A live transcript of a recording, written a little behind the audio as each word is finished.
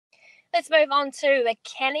Let's move on to a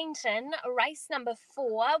Cannington, race number 4.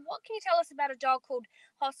 What can you tell us about a dog called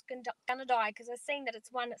Gonna Die? Because I've seen that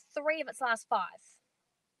it's won 3 of its last 5.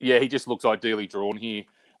 Yeah, he just looks ideally drawn here.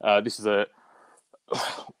 This is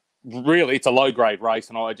really, it's a low-grade race,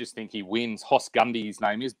 and I just think he wins. Gundy, his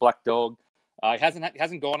name is, black dog. He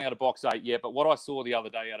hasn't gone out of box 8 yet, but what I saw the other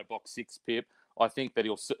day out of box 6, Pip, I think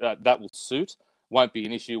that that will suit. Won't be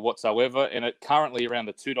an issue whatsoever. And it currently around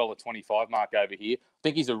the $2.25 mark over here. I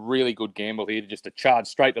think he's a really good gamble here to charge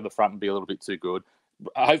straight to the front and be a little bit too good.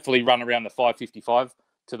 Hopefully run around the 5.55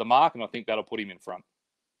 to the mark, and I think that'll put him in front.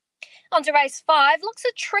 On to race 5. Looks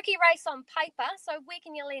a tricky race on paper, so where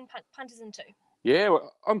can you lean punters into? Yeah,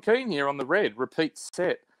 well, I'm keen here on the red. Repeat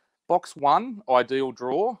set. Box 1, ideal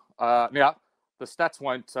draw. Now, the stats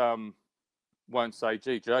won't say,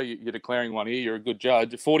 gee, Joe, you're declaring one here. You're a good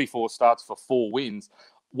judge. 44 starts for 4 wins.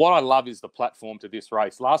 What I love is the platform to this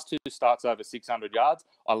race. Last 2 starts over 600 yards.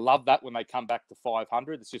 I love that when they come back to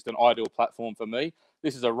 500. It's just an ideal platform for me.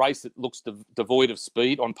 This is a race that looks devoid of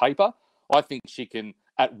speed on paper. I think she can,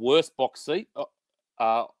 at worst, box seat,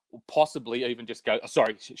 possibly even just go,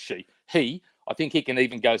 he. I think he can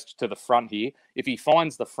even go to the front here. If he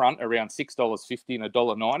finds the front around $6.50 and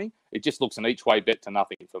 $1.90, it just looks an each-way bet to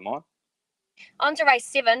nothing for mine. On to race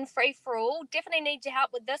 7, Free For All. Definitely need your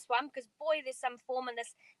help with this one because, boy, there's some form in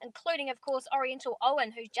this, including, of course, Oriental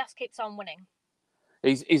Owen, who just keeps on winning.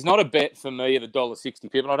 He's not a bet for me at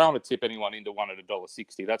 $1.60, people. I don't want to tip anyone into one at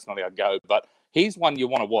 $1.60. That's not how I go. But he's one you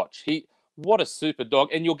want to watch. What a super dog.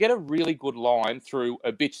 And you'll get a really good line through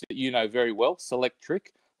a bitch that you know very well, Select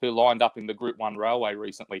Trick, who lined up in the Group 1 Railway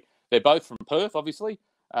recently. They're both from Perth, obviously.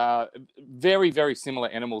 Very, very similar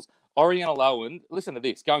animals. Oriental Owen, listen to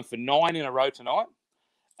this, going for 9 in a row tonight.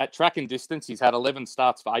 At track and distance, he's had 11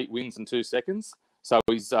 starts for 8 wins and 2 seconds. So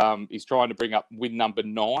he's trying to bring up win number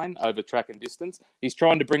 9 over track and distance. He's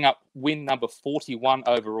trying to bring up win number 41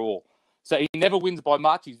 overall. So he never wins by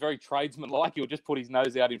much. He's very tradesman-like. He'll just put his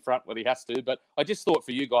nose out in front when he has to. But I just thought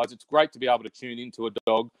for you guys, it's great to be able to tune into a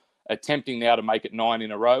dog attempting now to make it 9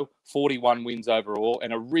 in a row, 41 wins overall,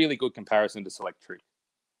 and a really good comparison to Select Trick.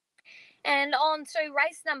 And on to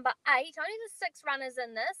race number 8. Only the 6 runners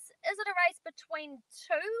in this. Is it a race between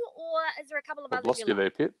 2, or is there a couple of others? I've lost you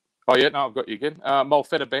there, Pip. Oh, yeah, no, I've got you again.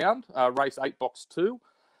 Molfetta Bound, race 8, box 2.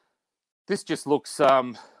 This just looks,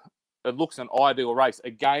 it looks an ideal race.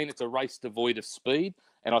 Again, it's a race devoid of speed,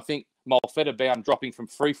 and I think Molfetta Bound dropping from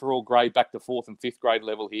free-for-all grade back to 4th and 5th grade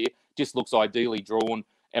level here just looks ideally drawn,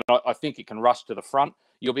 and I think it can rush to the front.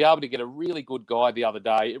 You'll be able to get a really good guide the other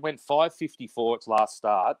day. It went 5.54 its last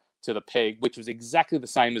start to the peg, which was exactly the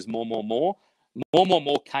same as More. More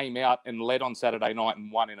came out and led on Saturday night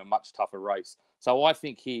and won in a much tougher race. So I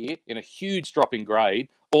think here, in a huge drop in grade,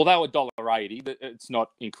 although $1.80, it's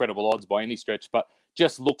not incredible odds by any stretch, but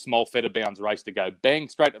just looks Molfetta Bound's race to go. Bang,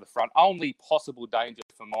 straight to the front. Only possible danger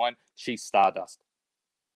for mine, she's Stardust.